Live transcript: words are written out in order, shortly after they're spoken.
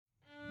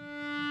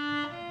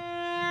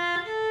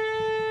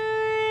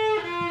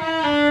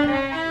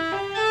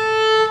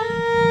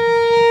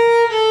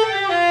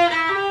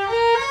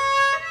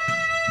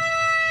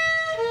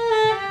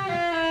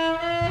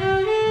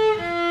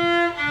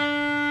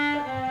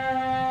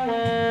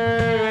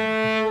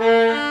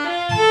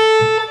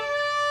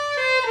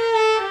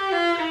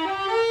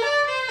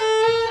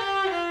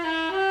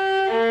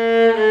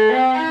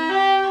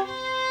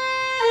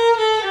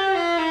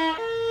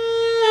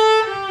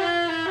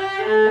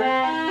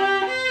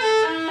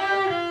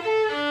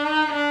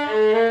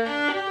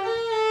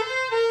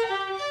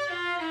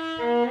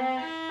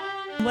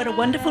what a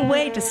wonderful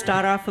way to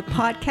start off a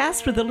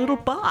podcast with a little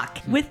Bach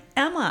with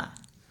Emma.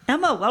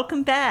 Emma,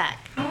 welcome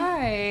back.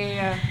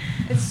 Hi.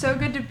 It's so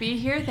good to be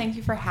here. Thank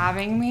you for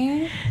having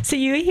me. So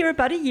you were here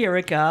about a year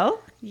ago.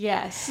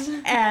 Yes.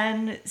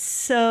 And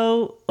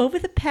so over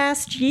the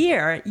past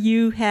year,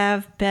 you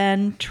have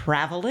been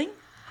traveling?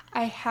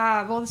 I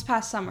have. Well, this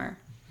past summer,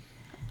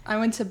 I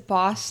went to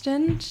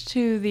Boston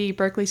to the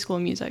Berklee School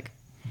of Music.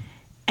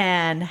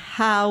 And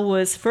how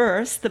was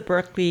first the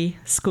Berklee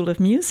School of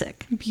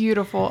Music?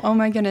 Beautiful. Oh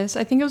my goodness.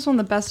 I think it was one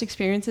of the best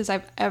experiences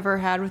I've ever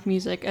had with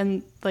music.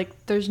 And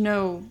there's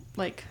no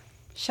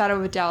shadow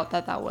of a doubt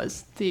that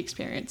was the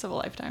experience of a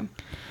lifetime.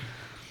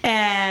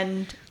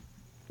 And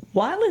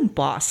while in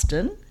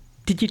Boston,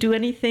 did you do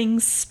anything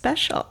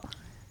special?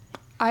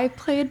 I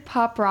played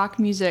pop rock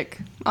music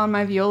on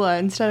my viola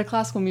instead of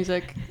classical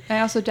music. I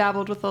also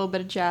dabbled with a little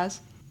bit of jazz.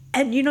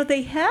 And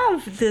they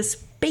have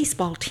this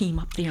baseball team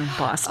up there in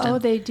Boston. Oh,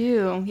 they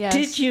do, yes.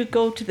 Did you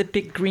go to the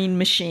big green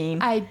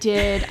machine? I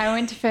did. I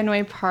went to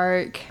Fenway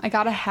Park. I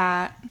got a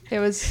hat. It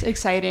was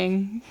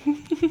exciting.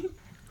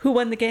 Who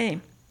won the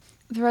game?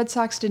 The Red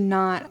Sox did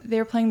not. They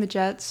were playing the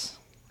Jets,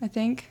 I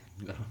think.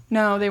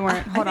 No, they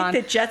weren't. Hold on. I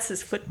think the Jets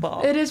is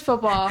football. It is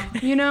football.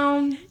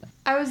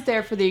 I was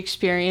there for the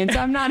experience.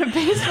 I'm not a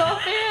baseball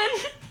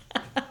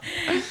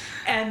fan.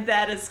 And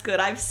that is good.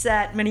 I've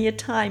sat many a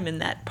time in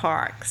that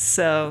park,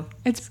 so.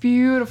 It's a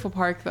beautiful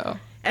park, though.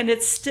 And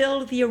it's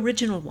still the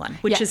original one,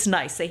 which Yes. is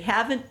nice. They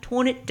haven't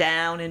torn it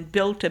down and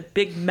built a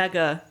big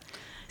mega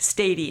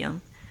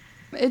stadium.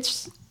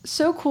 It's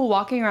so cool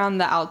walking around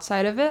the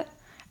outside of it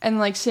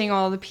and seeing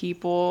all the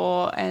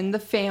people and the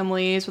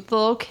families with the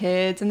little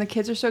kids, and the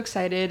kids are so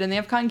excited, and they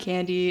have cotton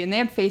candy and they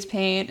have face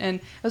paint, and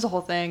it was a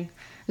whole thing.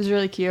 It was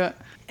really cute.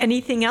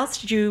 Anything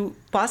else?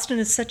 Boston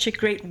is such a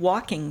great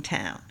walking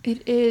town.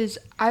 It is.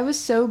 I was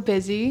so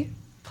busy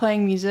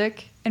playing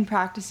music and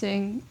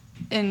practicing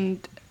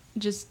and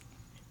just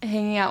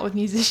hanging out with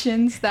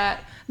musicians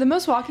that the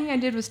most walking I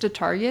did was to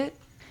Target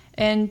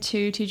and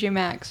to TJ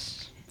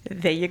Maxx.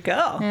 There you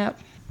go. Yep.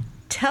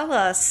 Tell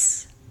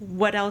us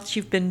what else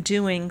you've been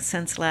doing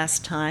since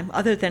last time,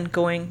 other than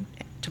going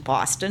to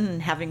Boston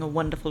and having a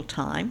wonderful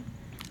time.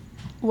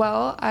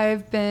 Well,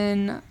 I've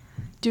been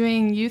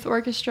doing youth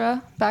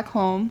orchestra back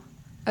home,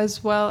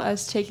 as well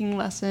as taking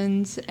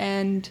lessons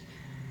and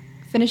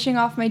finishing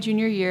off my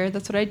junior year.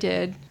 That's what I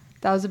did.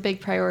 That was a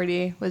big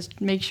priority, was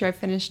make sure I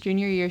finished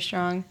junior year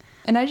strong.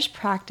 And I just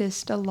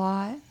practiced a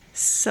lot.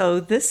 So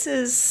this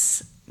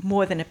is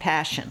more than a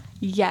passion.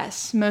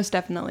 Yes, most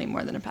definitely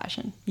more than a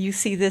passion. You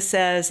see this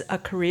as a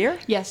career?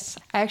 Yes,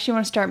 I actually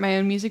want to start my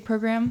own music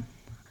program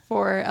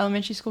for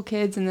elementary school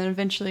kids and then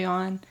eventually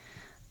on.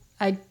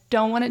 I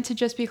don't want it to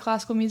just be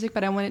classical music,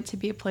 but I want it to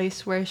be a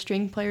place where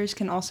string players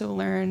can also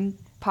learn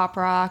pop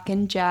rock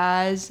and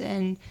jazz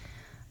and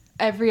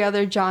every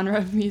other genre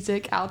of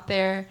music out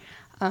there,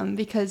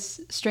 because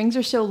strings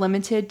are so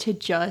limited to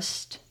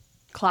just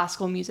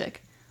classical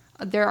music.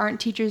 There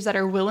aren't teachers that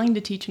are willing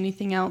to teach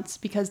anything else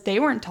because they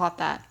weren't taught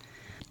that.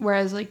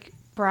 Whereas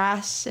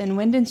brass and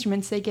wind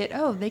instruments,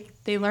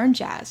 they learn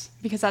jazz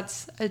because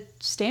that's a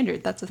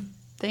standard. That's a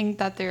thing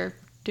that they're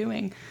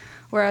doing.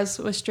 Whereas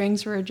with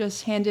strings, we're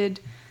just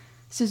handed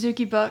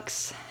Suzuki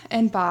books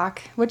and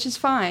Bach, which is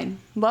fine.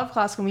 Love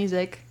classical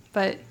music,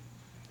 but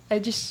I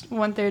just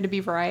want there to be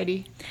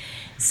variety.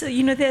 So,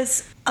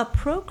 there's a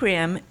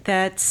program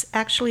that's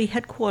actually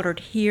headquartered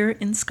here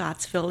in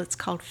Scottsville. It's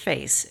called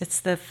FACE.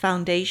 It's the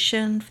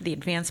Foundation for the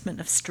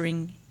Advancement of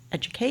String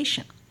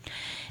Education.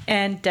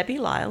 And Debbie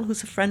Lyle,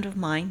 who's a friend of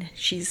mine,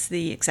 she's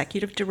the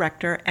executive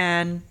director,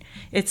 and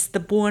it's the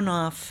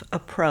Bornoff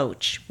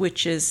approach,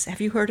 which is,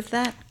 have you heard of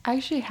that? I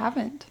actually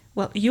haven't.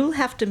 Well, you'll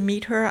have to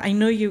meet her. I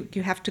know you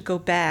have to go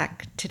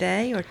back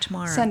today or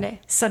tomorrow?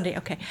 Sunday,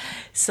 okay.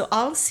 So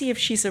I'll see if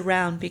she's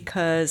around,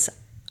 because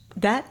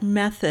that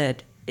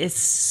method is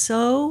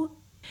so,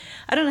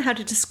 I don't know how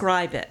to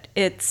describe it.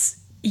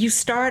 You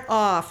start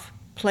off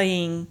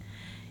playing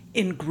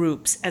in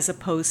groups as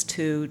opposed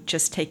to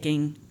just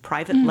taking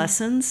private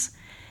lessons,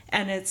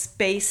 and it's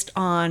based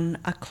on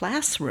a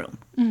classroom.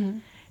 Mm-hmm.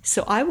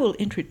 So I will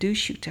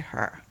introduce you to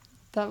her.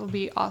 That would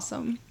be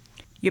awesome.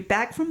 You're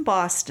back from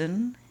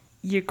Boston.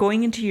 You're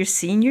going into your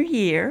senior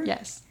year.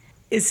 Yes.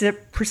 Is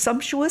it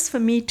presumptuous for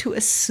me to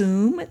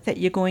assume that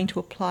you're going to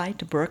apply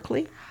to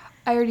Berklee?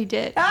 I already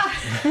did.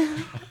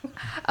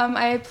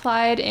 I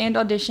applied and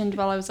auditioned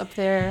while I was up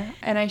there,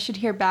 and I should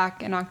hear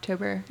back in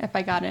October if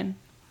I got in.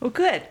 Well,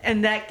 good.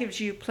 And that gives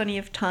you plenty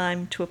of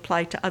time to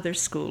apply to other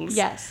schools.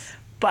 Yes.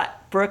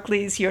 But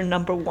Berklee's your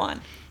number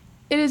one.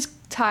 It is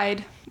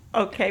tied.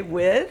 Okay,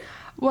 with?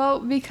 Well,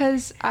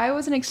 because I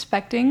wasn't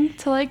expecting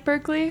to like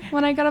Berklee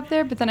when I got up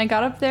there, but then I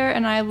got up there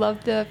and I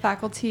loved the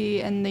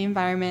faculty and the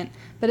environment.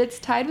 But it's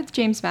tied with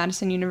James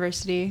Madison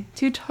University,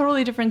 two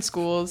totally different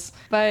schools,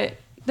 but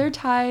they're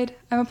tied.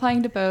 I'm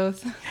applying to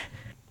both.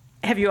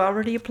 Have you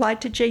already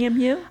applied to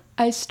JMU?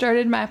 I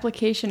started my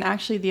application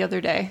actually the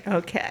other day.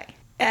 Okay.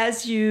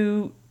 As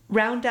you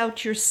round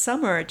out your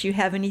summer, do you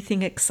have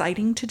anything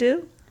exciting to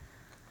do?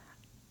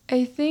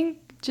 I think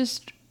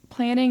just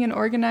planning and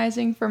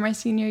organizing for my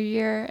senior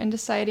year and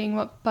deciding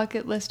what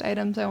bucket list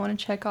items I want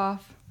to check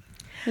off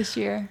this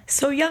year.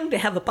 So young to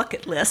have a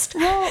bucket list.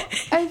 Well,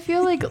 I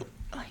feel like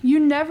you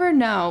never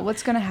know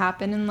what's going to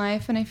happen in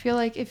life, and I feel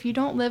like if you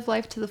don't live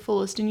life to the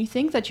fullest and you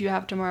think that you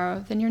have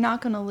tomorrow, then you're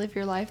not going to live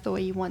your life the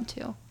way you want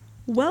to.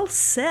 Well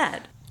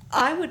said.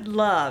 I'm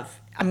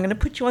going to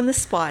put you on the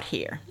spot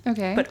here.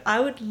 Okay. But I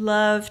would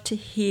love to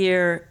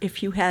hear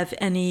if you have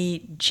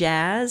any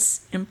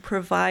jazz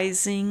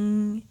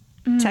improvising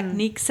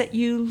techniques that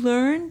you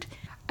learned.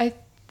 I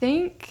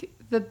think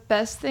the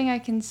best thing I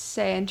can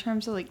say in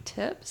terms of like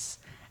tips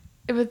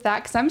with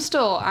that, because I'm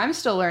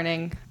still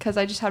learning, because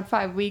I just had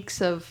 5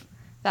 weeks of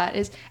that,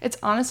 it's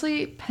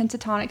honestly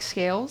pentatonic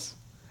scales.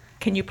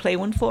 Can you play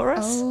one for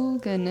us? Oh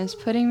goodness,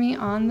 putting me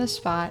on the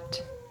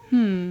spot.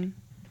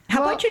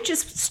 How about you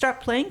just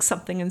start playing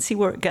something and see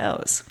where it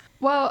goes?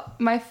 Well,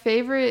 my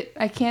favorite,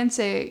 I can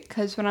say,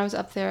 because when I was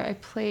up there, I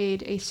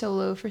played a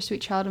solo for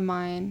Sweet Child of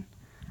Mine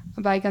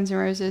by Guns N'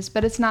 Roses,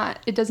 but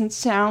it doesn't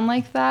sound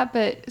like that,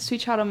 but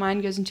Sweet Child of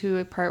Mine goes into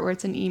a part where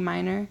it's in E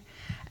minor,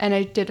 and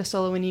I did a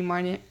solo in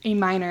E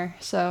minor,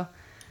 so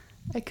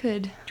I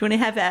could. Do you want to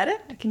have at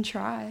it? I can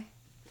try.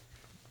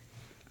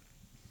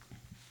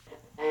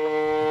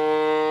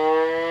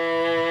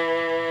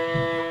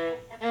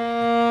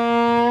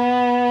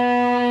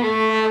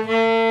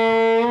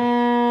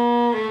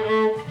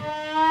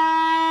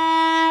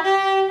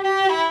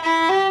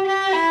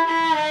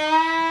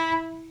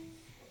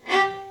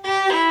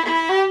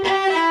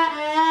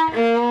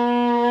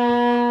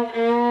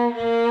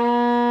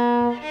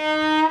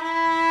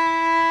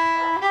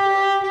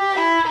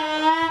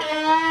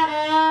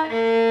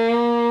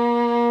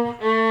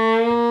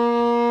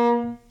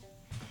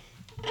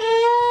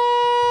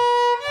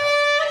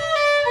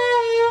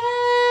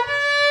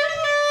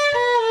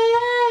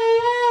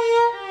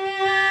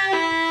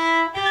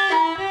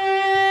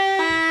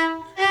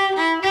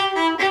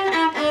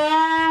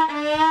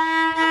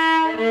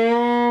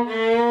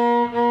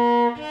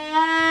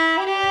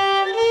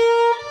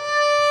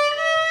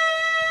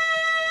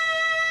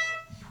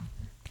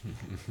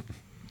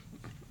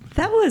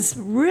 That was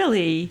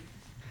really,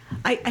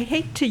 I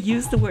hate to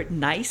use the word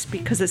nice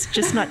because it's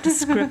just not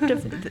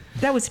descriptive.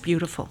 That was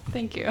beautiful.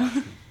 Thank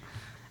you.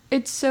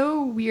 It's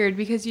so weird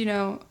because,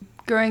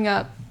 growing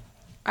up,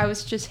 I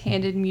was just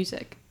handed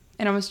music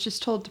and I was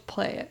just told to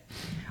play it.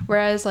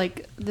 Whereas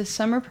like the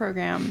summer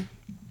program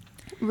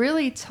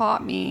really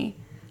taught me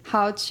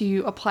how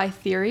to apply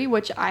theory,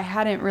 which I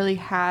hadn't really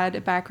had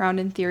a background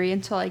in theory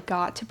until I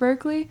got to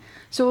Berklee.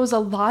 So it was a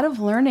lot of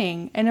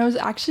learning, and it was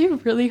actually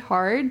really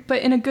hard,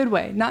 but in a good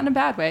way, not in a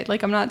bad way.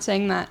 Like, I'm not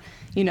saying that,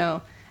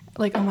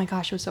 like, oh my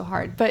gosh, it was so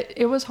hard, but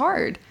it was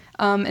hard.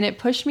 And it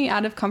pushed me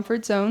out of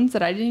comfort zones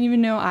that I didn't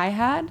even know I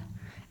had.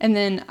 And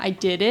then I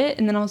did it,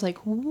 and then I was like,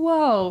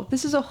 whoa,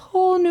 this is a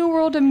whole new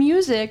world of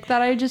music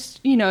that I just,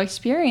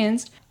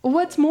 experienced.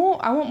 What's more?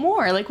 I want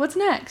more. Like, what's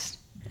next?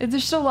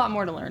 There's still a lot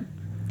more to learn.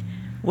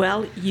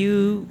 Well,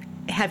 you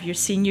have your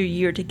senior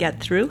year to get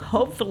through.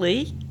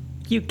 Hopefully,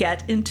 you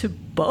get into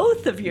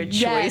both of your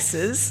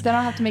choices. Yes. Then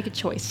I'll have to make a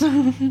choice.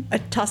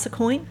 Toss a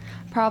coin?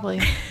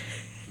 Probably.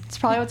 It's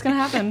probably what's going to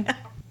happen.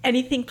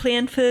 Anything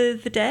planned for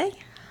the day?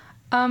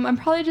 I'm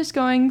probably just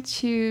going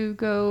to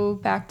go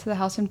back to the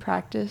house and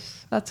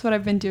practice. That's what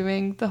I've been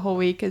doing the whole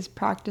week, is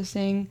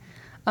practicing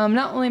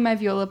not only my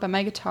viola, but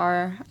my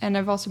guitar. And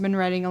I've also been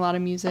writing a lot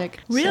of music.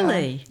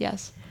 Really? So,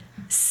 yes.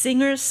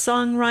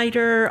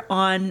 Singer-songwriter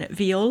on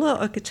viola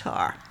or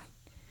guitar?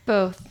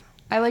 Both.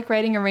 I like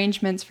writing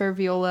arrangements for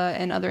viola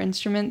and other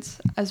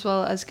instruments, as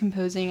well as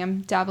composing.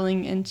 I'm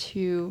dabbling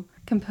into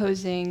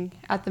composing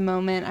at the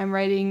moment. I'm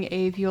writing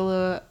a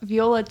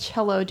viola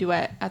cello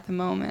duet at the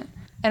moment.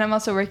 And I'm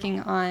also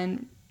working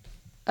on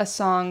a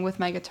song with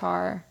my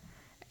guitar,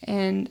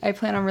 and I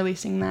plan on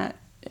releasing that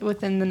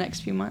within the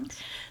next few months.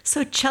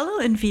 So cello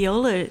and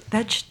viola,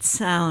 that should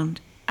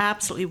sound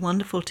absolutely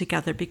wonderful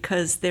together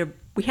because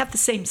we have the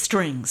same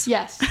strings.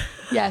 Yes,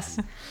 yes.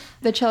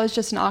 The cello is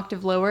just an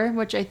octave lower,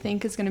 which I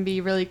think is going to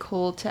be really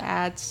cool to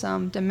add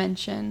some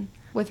dimension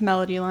with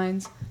melody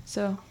lines.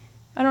 So,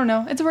 I don't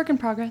know. It's a work in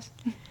progress.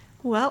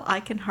 Well, I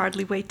can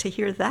hardly wait to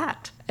hear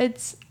that.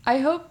 I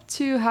hope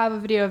to have a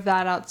video of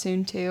that out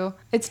soon too.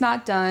 It's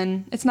not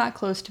done. It's not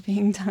close to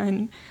being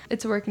done.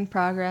 It's a work in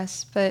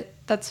progress, but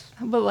that's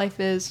what life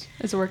is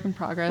a work in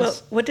progress. Well,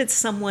 what did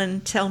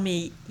someone tell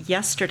me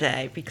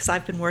yesterday? Because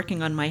I've been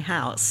working on my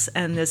house,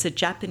 and there's a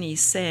Japanese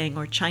saying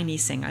or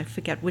Chinese saying, I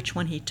forget which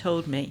one he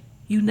told me.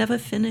 You never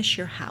finish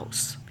your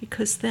house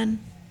because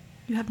then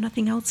you have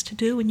nothing else to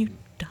do and you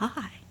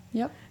die.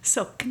 Yep.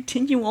 So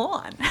continue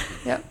on.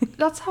 Yep.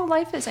 That's how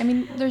life is. I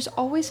mean, there's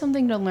always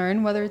something to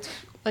learn, whether it's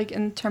like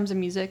in terms of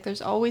music,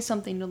 there's always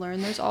something to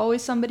learn. There's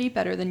always somebody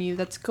better than you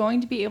that's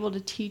going to be able to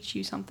teach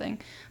you something.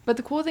 But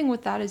the cool thing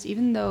with that is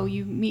even though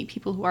you meet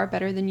people who are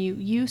better than you,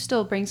 you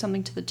still bring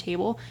something to the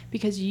table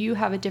because you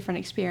have a different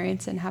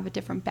experience and have a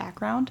different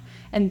background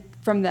and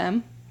from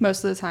them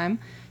most of the time.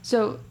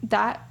 So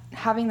that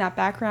having that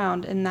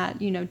background and that,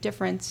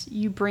 difference,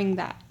 you bring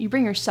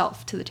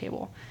yourself to the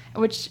table,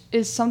 which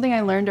is something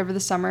I learned over the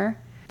summer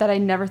that I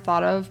never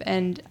thought of.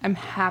 And I'm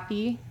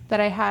happy that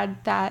I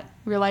had that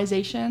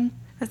realization.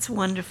 That's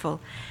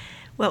wonderful.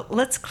 Well,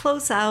 let's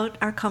close out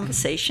our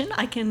conversation.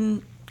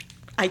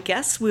 I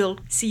guess we'll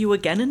see you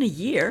again in a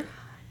year.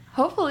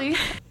 Hopefully.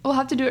 We'll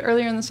have to do it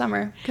earlier in the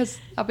summer because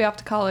I'll be off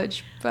to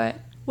college. But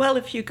well,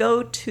 if you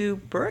go to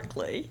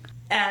Berkeley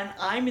and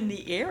I'm in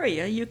the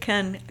area, you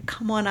can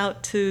come on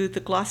out to the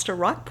Gloucester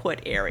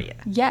Rockport area.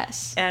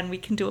 Yes. And we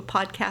can do a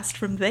podcast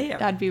from there.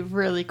 That'd be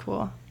really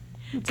cool.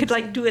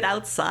 Could do it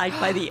outside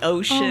by the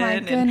ocean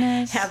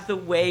and have the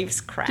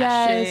waves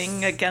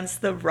crashing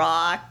against the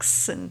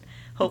rocks, and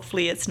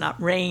hopefully it's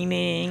not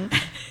raining.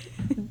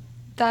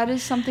 That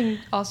is something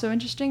also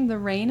interesting. The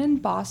rain in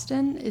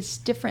Boston is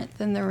different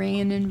than the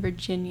rain in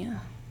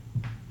Virginia.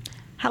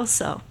 How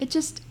so?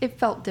 It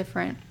felt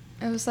different.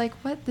 It was like,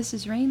 what? This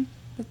is rain?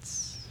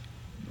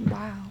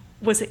 Wow.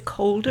 Was it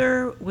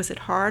colder? Was it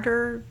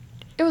harder?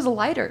 It was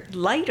lighter.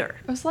 Lighter?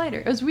 It was lighter.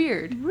 It was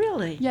weird.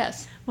 Really?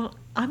 Yes. Well,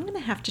 I'm going to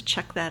have to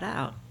check that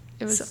out.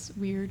 It was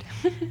weird.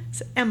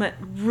 So Emma,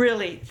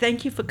 really,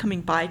 thank you for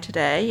coming by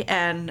today.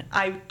 And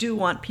I do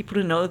want people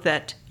to know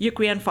that your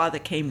grandfather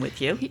came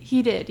with you.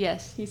 He did,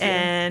 yes. He's here.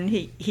 And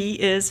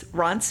he is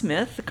Ron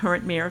Smith, the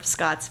current mayor of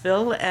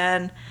Scottsville.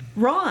 And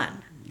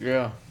Ron.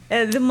 Yeah.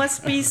 There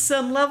must be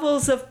some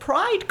levels of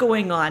pride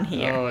going on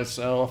here. Oh, it's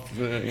off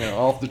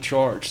the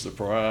charts, the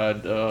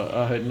pride.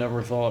 I had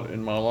never thought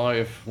in my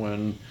life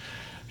when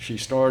she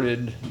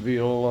started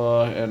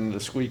viola and the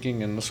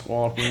squeaking and the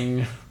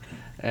squawking.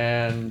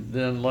 And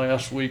then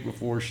last week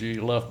before she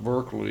left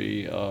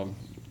Berkeley,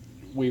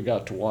 we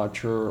got to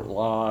watch her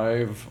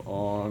live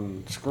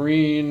on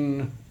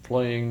screen,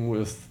 playing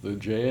with the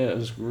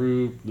jazz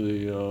group,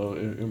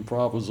 the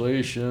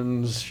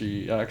improvisations.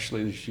 She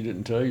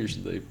didn't tell you,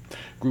 the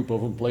group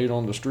of them played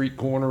on the street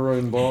corner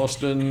in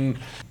Boston.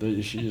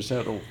 She just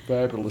had a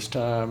fabulous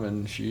time,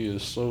 and she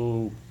is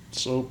so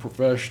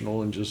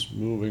professional and just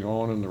moving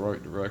on in the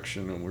right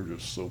direction, and we're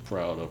just so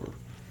proud of her.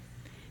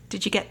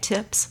 Did you get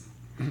tips?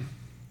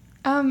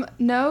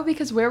 No,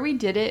 because where we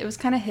did it was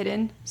kind of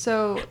hidden.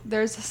 So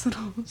there's this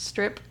little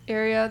strip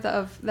area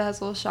that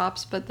has little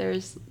shops, but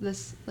there's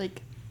this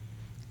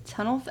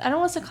tunnel. I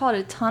don't want to call it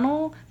a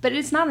tunnel, but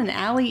it's not an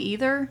alley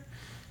either,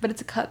 but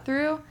it's a cut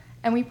through.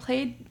 And we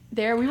played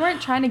there. We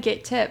weren't trying to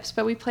get tips,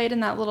 but we played in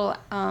that little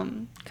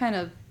kind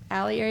of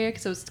alley area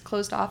because it was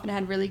closed off and it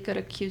had really good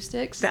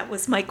acoustics. That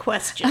was my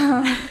question.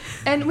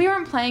 And we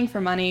weren't playing for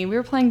money. We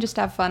were playing just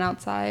to have fun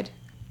outside.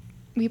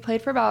 We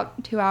played for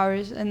about 2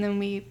 hours, and then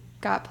we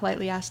got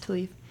politely asked to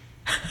leave.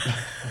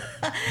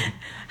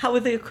 How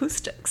were the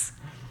acoustics?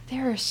 They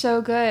were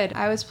so good.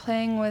 I was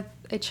playing with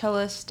a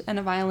cellist and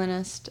a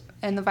violinist,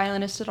 and the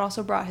violinist had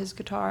also brought his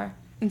guitar.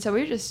 And so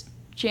we were just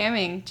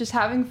jamming, just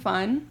having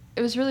fun.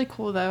 It was really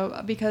cool,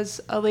 though,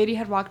 because a lady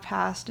had walked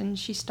past, and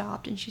she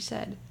stopped, and she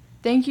said,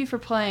 "Thank you for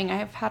playing. I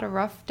have had a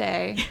rough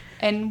day."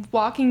 And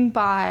walking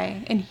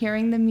by and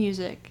hearing the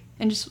music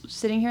and just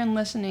sitting here and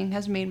listening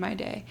has made my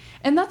day.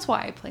 And that's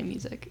why I play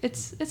music.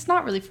 It's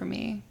not really for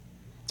me.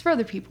 It's for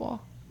other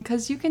people,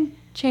 because you can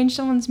change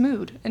someone's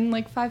mood in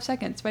 5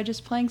 seconds by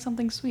just playing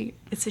something sweet.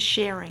 It's a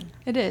sharing.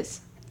 It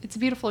is. It's a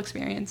beautiful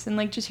experience,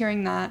 and just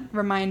hearing that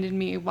reminded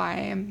me why I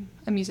am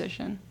a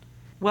musician.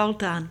 Well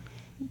done.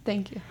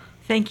 Thank you.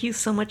 Thank you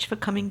so much for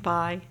coming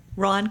by.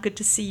 Ron, good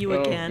to see you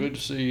again. Good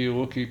to see you.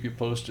 We'll keep you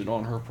posted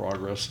on her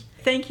progress.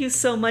 Thank you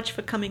so much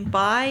for coming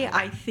by.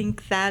 I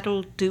think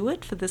that'll do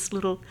it for this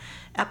little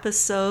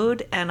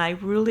episode, and I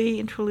really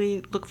and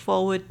truly look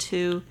forward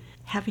to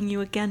having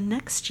you again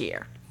next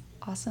year.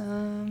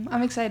 Awesome.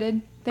 I'm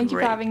excited. Thank you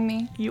for having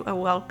me. You are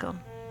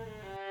welcome.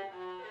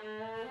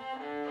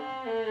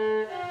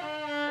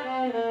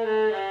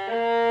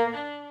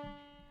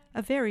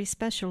 A very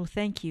special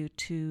thank you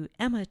to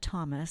Emma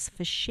Thomas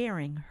for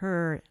sharing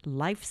her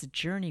life's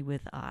journey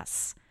with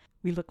us.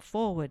 We look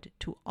forward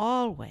to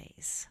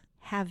always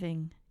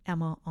having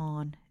Emma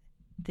on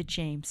the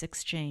James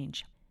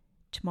Exchange.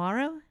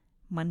 Tomorrow,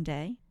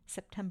 Monday,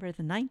 September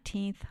the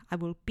 19th, I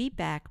will be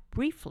back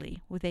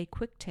briefly with a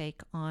quick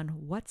take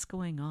on what's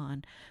going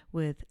on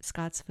with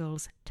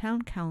Scottsville's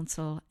Town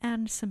Council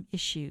and some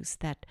issues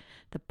that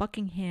the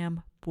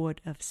Buckingham Board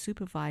of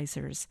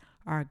Supervisors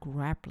are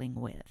grappling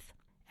with.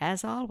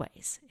 As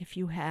always, if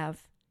you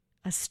have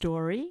a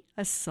story,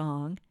 a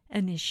song,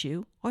 an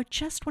issue, or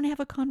just want to have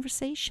a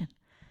conversation,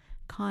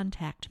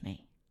 contact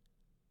me.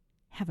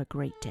 Have a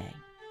great day.